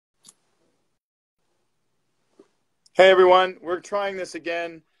Hey everyone, we're trying this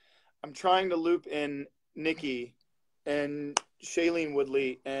again. I'm trying to loop in Nikki and Shaileen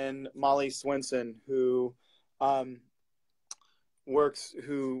Woodley and Molly Swenson, um,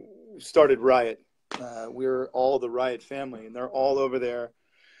 who started Riot. We're all the Riot family, and they're all over there.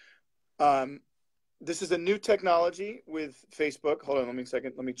 Um, this is a new technology with Facebook. Hold on, let me a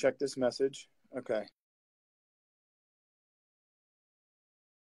second. Let me check this message. Okay.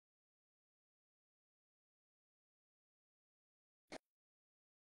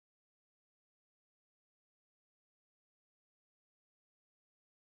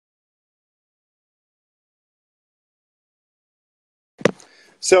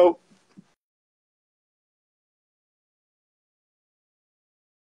 So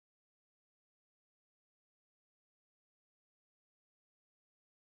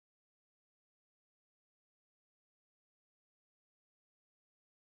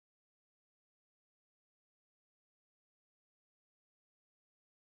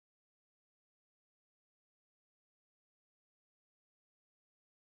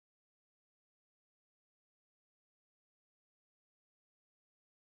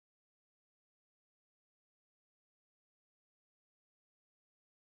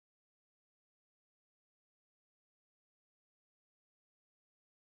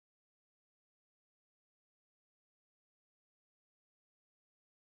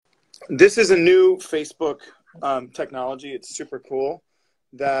this is a new Facebook technology. It's super cool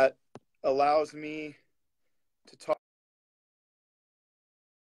that allows me to talk.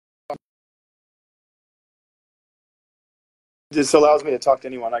 This allows me to talk to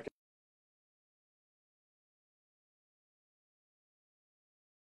anyone. I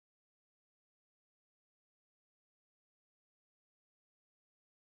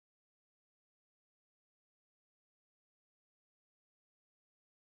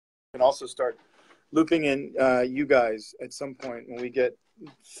can also start looping in you guys at some point when we get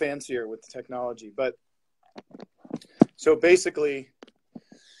fancier with the technology. But so basically,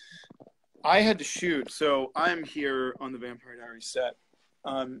 I had to shoot. So I'm here on the Vampire Diaries set.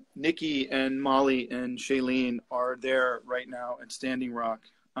 Nikki and Molly and Shaileen are there right now at Standing Rock.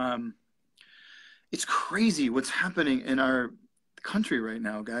 Um, it's crazy what's happening in our country right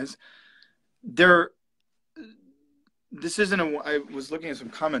now, guys. There, this isn't a. I was looking at some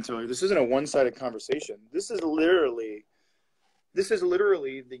comments earlier. This isn't a one-sided conversation. This is literally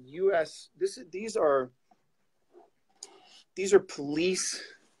the U.S. These are police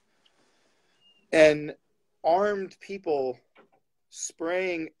and armed people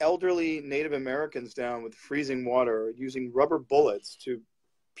spraying elderly Native Americans down with freezing water, using rubber bullets to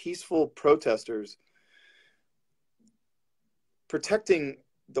peaceful protesters, protecting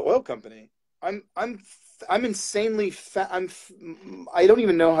the oil company. I'm insanely I don't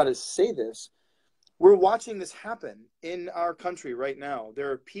even know how to say this. We're watching this happen in our country right now.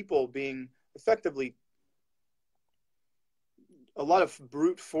 There are people being effectively, a lot of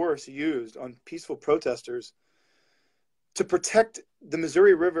brute force used on peaceful protesters to protect the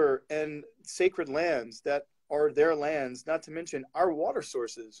Missouri River and sacred lands that are their lands, not to mention our water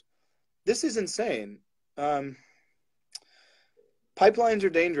sources. This is insane. Um, Pipelines are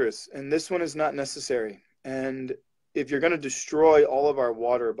dangerous, and this one is not necessary. And if you're going to destroy all of our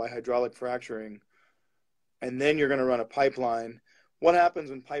water by hydraulic fracturing, and then you're going to run a pipeline, what happens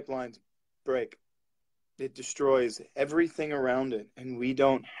when pipelines break? It destroys everything around it, and we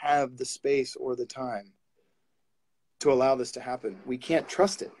don't have the space or the time to allow this to happen. We can't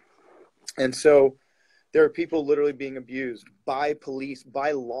trust it. And so there are people literally being abused by police,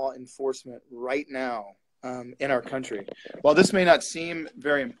 by law enforcement right now in our country. While this may not seem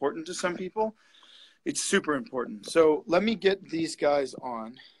very important to some people, it's super important. So let me get these guys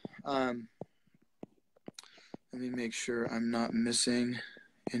on. Let me make sure I'm not missing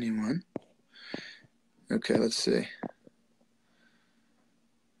anyone. Okay, let's see.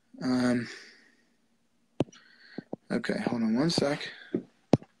 Okay, hold on one sec.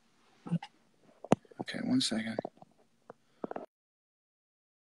 Okay, 1 second.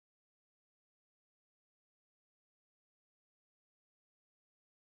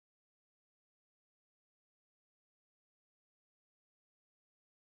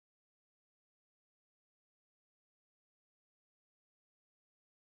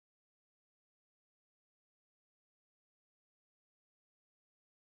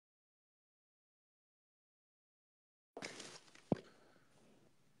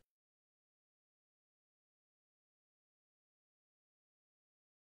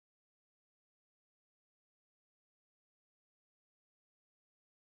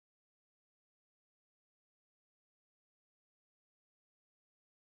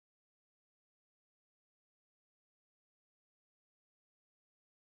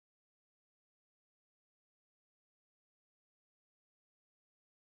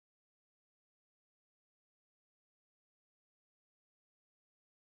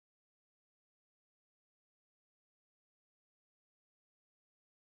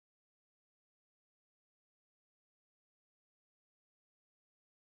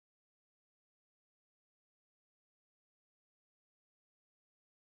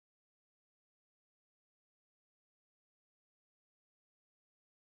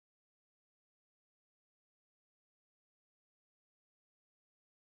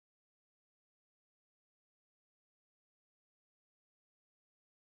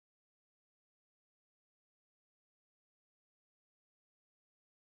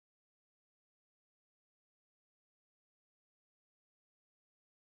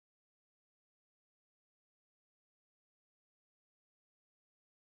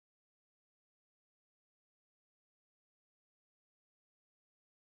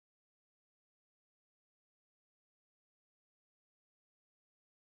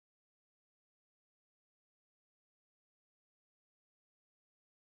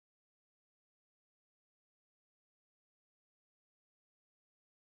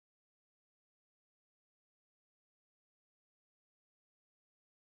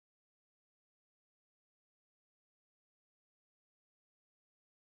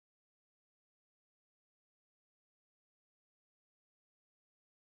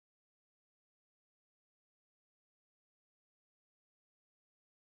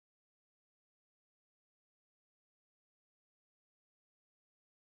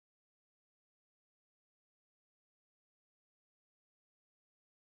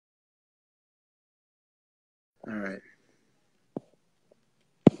 All right.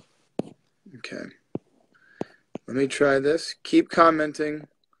 Okay. Let me try this. Keep commenting,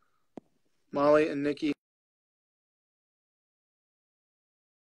 Molly and Nikki.